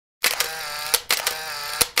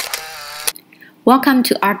Welcome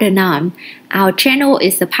to Art Vietnam. Our channel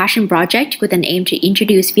is a passion project with an aim to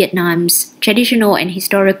introduce Vietnam's traditional and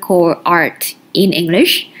historical art in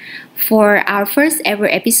English. For our first ever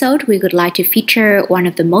episode, we would like to feature one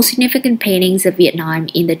of the most significant paintings of Vietnam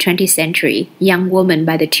in the 20th century, Young Woman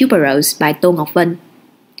by the Tuberose by Tô Ngọc Vân.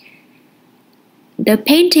 The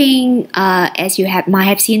painting, as you might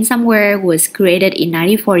have seen somewhere, was created in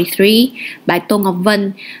 1943 by Tô Ngọc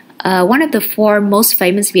Vân, one of the four most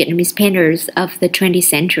famous Vietnamese painters of the 20th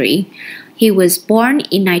century. He was born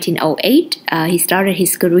in 1908. He started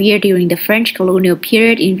his career during the French colonial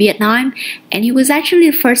period in Vietnam, and he was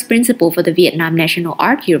actually the first principal for the Vietnam National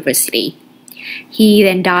Art University. He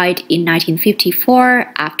then died in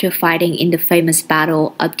 1954 after fighting in the famous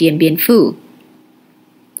Battle of Dien Bien Phu.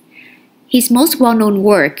 His most well-known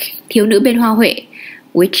work, Thiếu bên Hoa Huệ,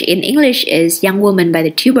 which in English is Young Woman by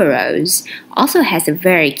the Tuberose, also has a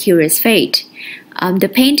very curious fate. The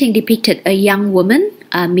painting depicted a young woman,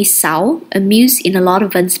 Miss Sáu, a muse in a lot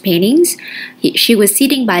of Vân's paintings. She was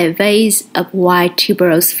sitting by a vase of white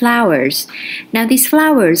tuberose flowers. Now these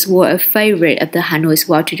flowers were a favorite of the Hanoi's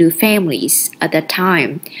well-to-do families at that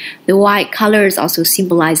time. The white colors also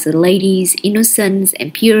symbolize the lady's innocence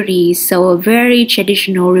and purity, so a very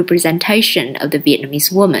traditional representation of the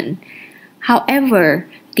Vietnamese woman. However,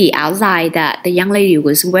 the outside that the young lady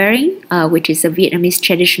was wearing, which is a Vietnamese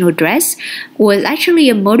traditional dress, was actually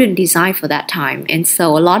a modern design for that time. And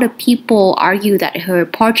so a lot of people argue that her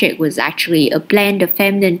portrait was actually a blend of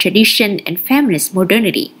feminine tradition and feminist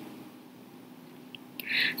modernity.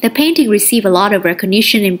 The painting received a lot of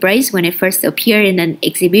recognition and praise when it first appeared in an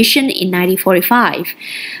exhibition in 1945.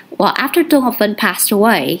 Well, after Tô Ngọc Vân passed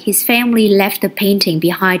away, his family left the painting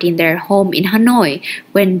behind in their home in Hanoi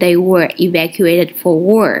when they were evacuated for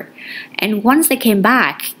war. And once they came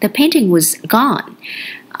back, the painting was gone.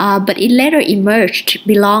 But it later emerged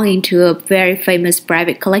belonging to a very famous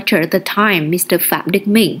private collector at the time, Mr. Phạm Đức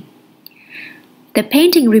Minh. The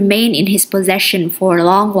painting remained in his possession for a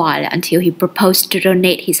long while until he proposed to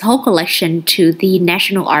donate his whole collection to the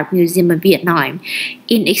National Art Museum of Vietnam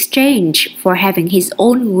in exchange for having his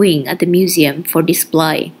own wing at the museum for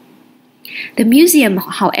display. The museum,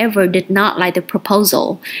 however, did not like the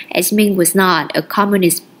proposal, as Minh was not a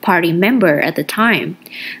Communist Party member at the time.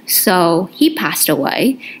 So he passed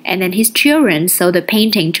away, and then his children sold the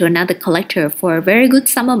painting to another collector for a very good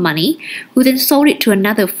sum of money, who then sold it to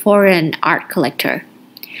another foreign art collector.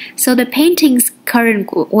 So the painting's current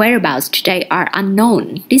whereabouts today are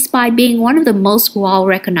unknown, despite being one of the most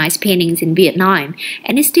well-recognized paintings in Vietnam,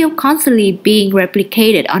 and is still constantly being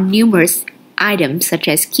replicated on numerous items such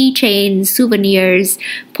as keychains, souvenirs,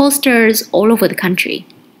 posters all over the country.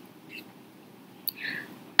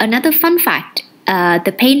 Another fun fact,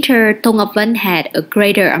 the painter Tô Ngọc Vân had a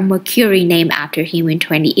crater on Mercury named after him in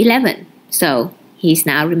 2011, so he's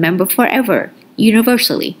now remembered forever,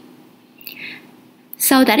 universally.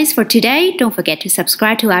 So that is for today. Don't forget to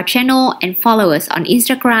subscribe to our channel and follow us on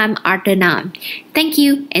Instagram, Art Vietnam. Thank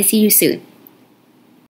you and see you soon.